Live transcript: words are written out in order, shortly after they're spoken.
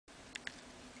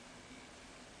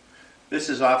This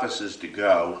is Offices to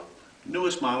Go,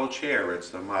 newest model chair. It's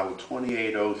the model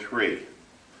 2803.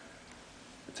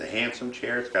 It's a handsome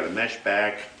chair. It's got a mesh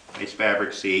back, nice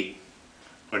fabric seat.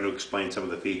 I'm going to explain some of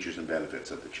the features and benefits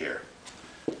of the chair.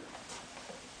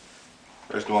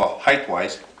 First of all,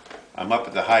 height-wise, I'm up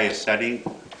at the highest setting.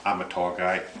 I'm a tall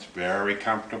guy. It's very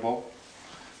comfortable.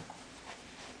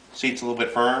 Seat's a little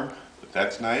bit firm, but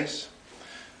that's nice.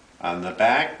 On the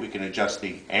back, we can adjust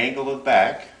the angle of the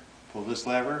back. Pull this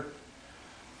lever.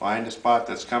 Find a spot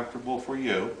that's comfortable for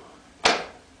you.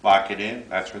 Lock it in.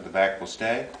 That's where the back will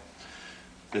stay.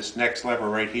 This next lever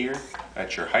right here,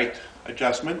 that's your height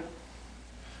adjustment.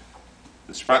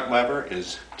 This front lever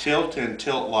is tilt and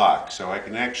tilt lock, so I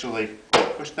can actually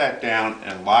push that down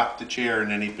and lock the chair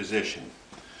in any position.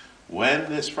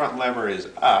 When this front lever is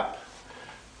up,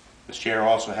 this chair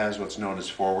also has what's known as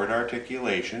forward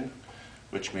articulation,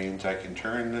 which means I can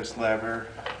turn this lever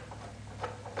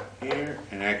here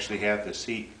and actually have the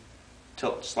seat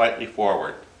tilt slightly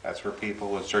forward. That's for people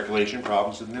with circulation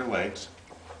problems in their legs.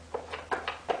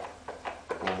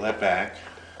 Pull that back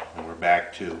and we're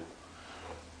back to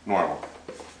normal.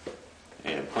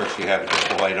 And of course you have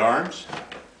adjustable light arms.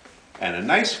 And a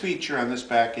nice feature on this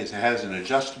back is it has an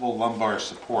adjustable lumbar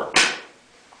support.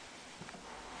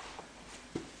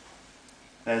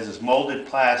 There's this molded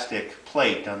plastic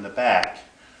plate on the back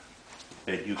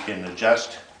that you can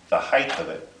adjust the height of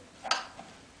it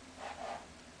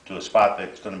to a spot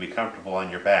that's going to be comfortable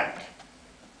on your back.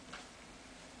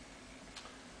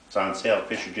 It's on sale at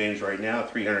Fisher James right now,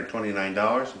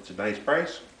 $329. It's a nice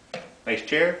price, nice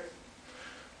chair.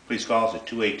 Please call us at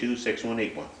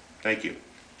 282-6181. Thank you.